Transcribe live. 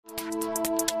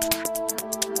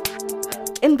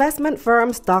Investment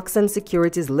firm Stocks and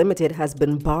Securities Limited has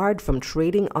been barred from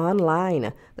trading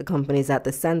online. The company is at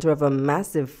the center of a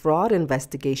massive fraud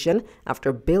investigation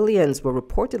after billions were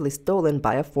reportedly stolen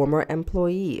by a former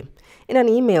employee. In an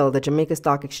email, the Jamaica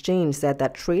Stock Exchange said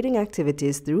that trading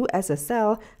activities through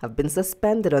SSL have been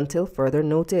suspended until further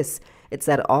notice. It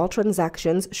said all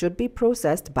transactions should be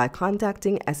processed by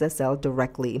contacting SSL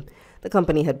directly. The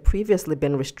company had previously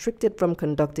been restricted from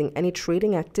conducting any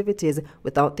trading activities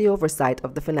without the oversight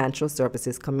of the Financial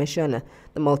Services Commission.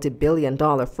 The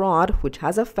multi-billion-dollar fraud, which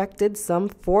has affected some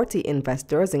 40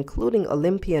 investors, including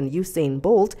Olympian Usain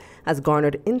Bolt, has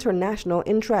garnered international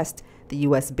interest. The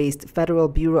U.S.-based Federal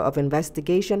Bureau of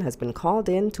Investigation has been called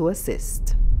in to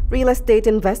assist. Real estate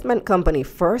investment company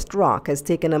First Rock has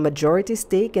taken a majority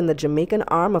stake in the Jamaican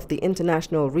arm of the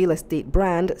international real estate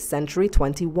brand Century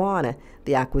 21.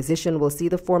 The acquisition will see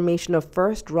the formation of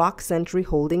First Rock Century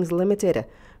Holdings Limited.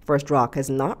 First Rock has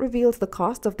not revealed the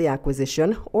cost of the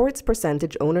acquisition or its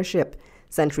percentage ownership.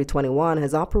 Century 21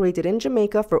 has operated in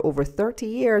Jamaica for over 30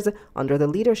 years under the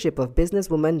leadership of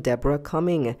businesswoman Deborah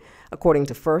Cumming. According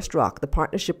to First Rock, the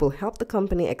partnership will help the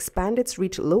company expand its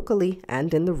reach locally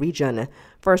and in the region.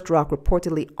 First Rock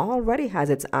reportedly already has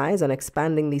its eyes on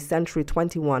expanding the Century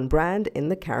 21 brand in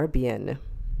the Caribbean.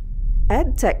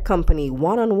 EdTech company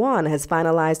One-on-One has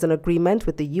finalized an agreement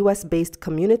with the U.S.-based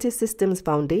Community Systems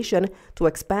Foundation to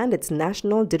expand its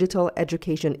national digital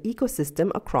education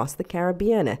ecosystem across the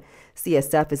Caribbean.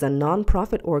 CSF is a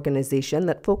non-profit organization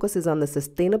that focuses on the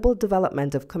sustainable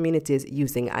development of communities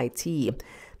using IT.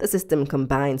 The system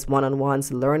combines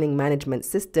One-on-One's learning management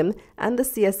system and the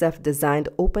CSF-designed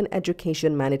Open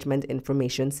Education Management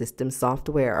Information System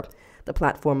software. The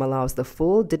platform allows the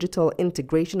full digital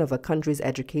integration of a country's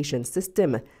education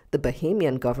system. The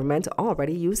Bahamian government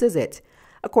already uses it.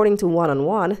 According to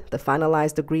One-on-One, the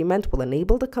finalized agreement will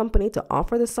enable the company to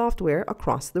offer the software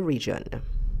across the region.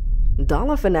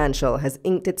 Dollar Financial has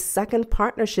inked its second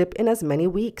partnership in as many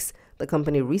weeks. The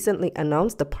company recently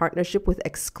announced a partnership with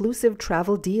Exclusive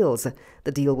Travel Deals.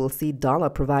 The deal will see Dollar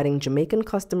providing Jamaican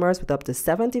customers with up to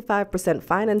 75%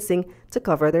 financing to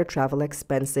cover their travel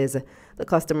expenses. The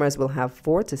customers will have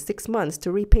 4 to 6 months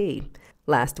to repay.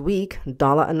 Last week,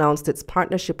 Dollar announced its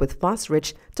partnership with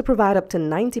Fosrich to provide up to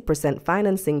 90%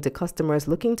 financing to customers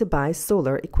looking to buy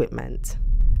solar equipment.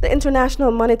 The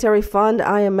International Monetary Fund,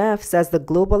 IMF, says the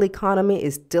global economy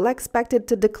is still expected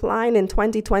to decline in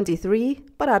 2023,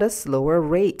 but at a slower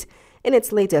rate. In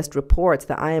its latest report,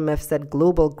 the IMF said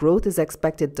global growth is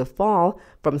expected to fall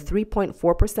from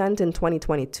 3.4% in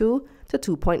 2022 to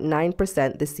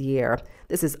 2.9% this year.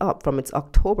 This is up from its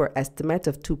October estimate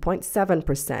of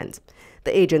 2.7%.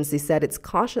 The agency said it's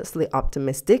cautiously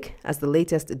optimistic as the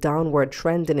latest downward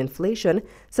trend in inflation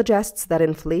suggests that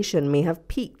inflation may have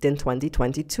peaked in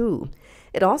 2022.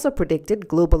 It also predicted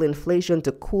global inflation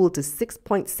to cool to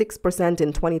 6.6%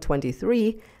 in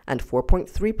 2023 and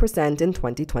 4.3% in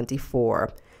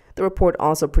 2024. The report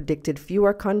also predicted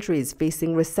fewer countries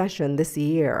facing recession this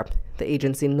year. The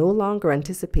agency no longer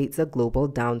anticipates a global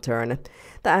downturn.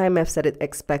 The IMF said it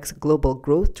expects global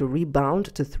growth to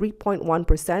rebound to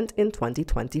 3.1% in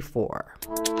 2024.